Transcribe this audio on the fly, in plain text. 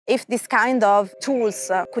If this kind of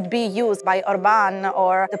tools could be used by Orban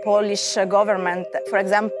or the Polish government, for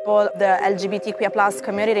example, the LGBTQIA+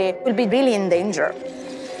 community will be really in danger.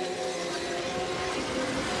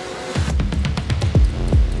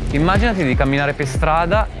 Immaginati di camminare per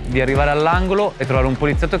strada, di arrivare all'angolo e trovare un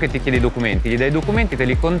poliziotto che ti chiede i documenti. Gli dai i documenti, te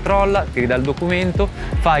li controlla, ti ridà il documento,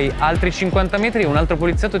 fai altri 50 metri e un altro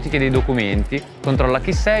poliziotto ti chiede i documenti, controlla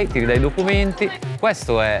chi sei, ti ridà i documenti.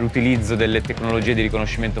 Questo è l'utilizzo delle tecnologie di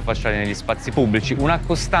riconoscimento facciale negli spazi pubblici, una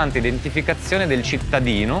costante identificazione del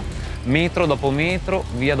cittadino, metro dopo metro,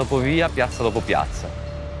 via dopo via, piazza dopo piazza.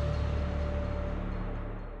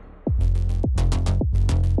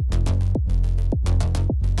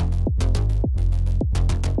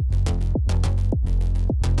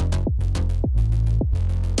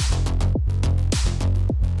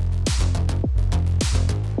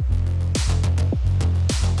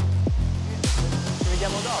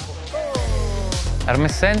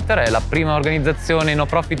 Hermes Center è la prima organizzazione no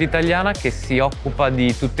profit italiana che si occupa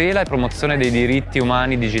di tutela e promozione dei diritti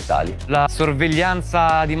umani digitali. La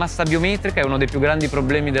sorveglianza di massa biometrica è uno dei più grandi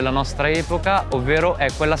problemi della nostra epoca, ovvero è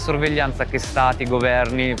quella sorveglianza che stati,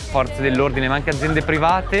 governi, forze dell'ordine ma anche aziende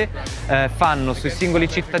private fanno sui singoli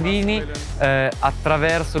cittadini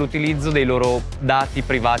attraverso l'utilizzo dei loro dati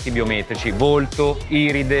privati biometrici, volto,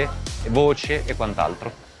 iride, voce e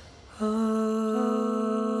quant'altro.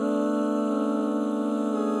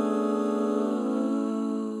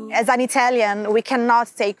 As an Italian, we cannot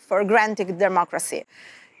take for granted democracy.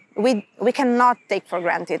 We cannot take for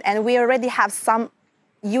granted, and we already have some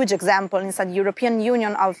huge example inside the European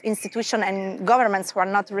Union of institutions and governments who are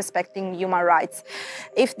not respecting human rights.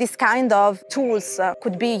 If this kind of tools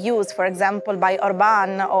could be used, for example, by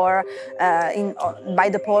Orban or by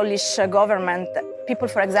the Polish government, people,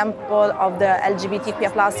 for example, of the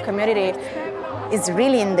LGBTQIA+ community is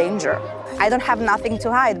really in danger. I don't have nothing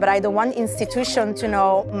to hide, but I don't want institution to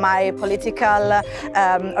know my political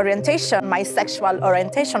orientation, my sexual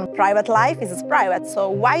orientation. Private life is private, so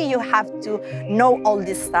why you have to know all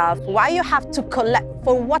this stuff? Why you have to collect?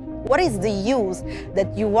 For what? What is the use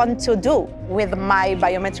that you want to do with my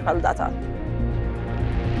biometrical data?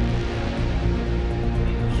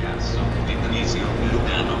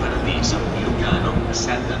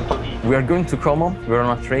 We are going to Como. We're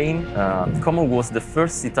on a train. Como was the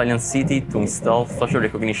first Italian city to install facial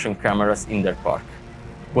recognition cameras in their park.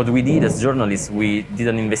 What we did as journalists, we did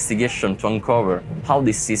an investigation to uncover how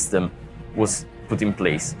this system was put in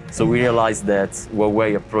place. So we realized that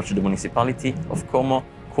Huawei approached the municipality of Como,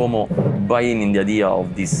 buying in the idea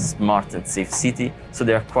of this smart and safe city, so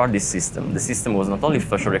they acquired this system. The system was not only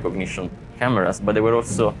facial recognition cameras, but there were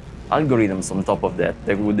also algorithms on top of that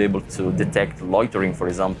would be able to detect loitering, for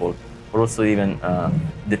example, or also even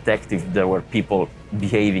detect if there were people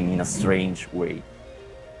behaving in a strange way.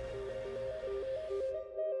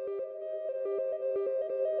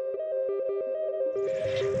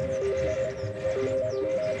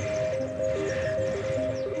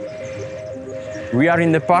 We are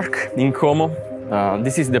in the park in Como.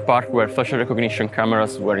 This is the park where facial recognition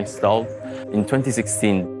cameras were installed. In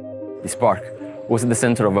 2016, this park was at the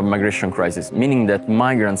center of a migration crisis, meaning that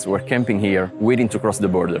migrants were camping here, waiting to cross the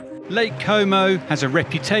border. Lake Como has a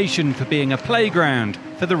reputation for being a playground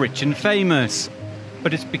for the rich and famous,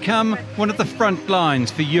 but it's become one of the front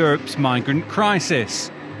lines for Europe's migrant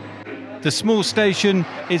crisis. The small station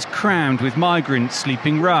is crammed with migrants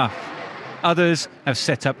sleeping rough. Others have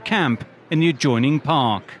set up camp in the adjoining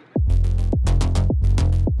park.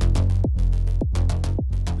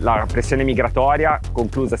 La pressione migratoria,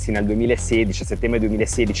 conclusasi nel 2016, settembre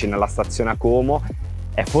 2016, nella stazione a Como,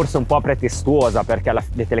 è forse un po' pretestuosa perché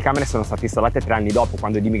le telecamere sono state installate 3 anni dopo,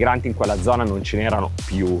 quando di migranti in quella zona non ce n'erano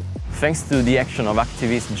più. Thanks to the action of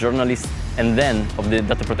activists, journalists, and then of the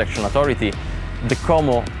Data Protection Authority, the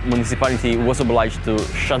Como municipality was obliged to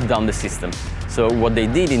shut down the system. So what they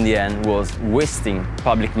did in the end was wasting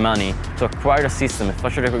public money to acquire a system, a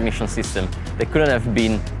facial recognition system, that couldn't have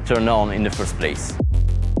been turned on in the first place.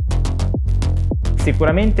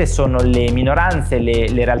 Sicuramente sono le minoranze,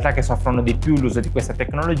 le realtà che soffrono di più l'uso di questa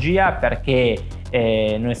tecnologia, perché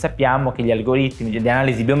noi sappiamo che gli algoritmi di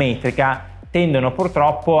analisi biometrica tendono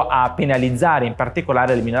purtroppo a penalizzare in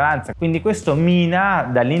particolare le minoranze. Quindi questo mina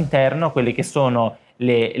dall'interno quelle che sono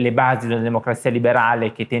le basi di una democrazia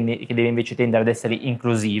liberale che deve invece tendere ad essere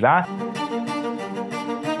inclusiva.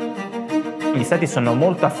 Gli stati sono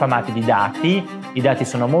molto affamati di dati, i dati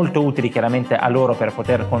sono molto utili chiaramente a loro per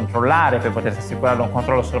poter controllare, per poter assicurare un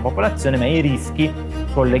controllo sulla popolazione, ma i rischi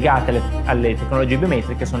collegati alle tecnologie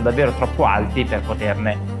biometriche sono davvero troppo alti per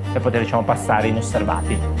poter diciamo, passare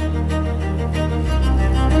inosservati.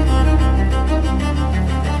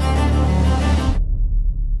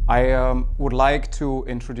 I would like to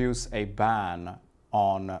introduce a ban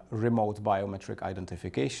on remote biometric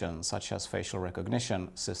identification, such as facial recognition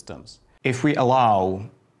systems. If we allow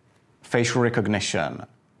facial recognition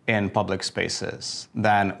in public spaces,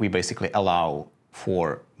 then we basically allow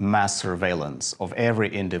for mass surveillance of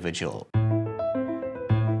every individual.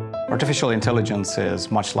 Artificial intelligence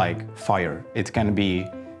is much like fire. It can be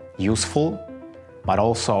useful, but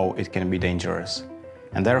also it can be dangerous.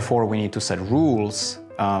 And therefore, we need to set rules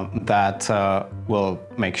that will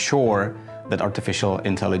make sure that artificial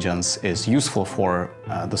intelligence is useful for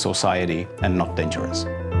the society and not dangerous.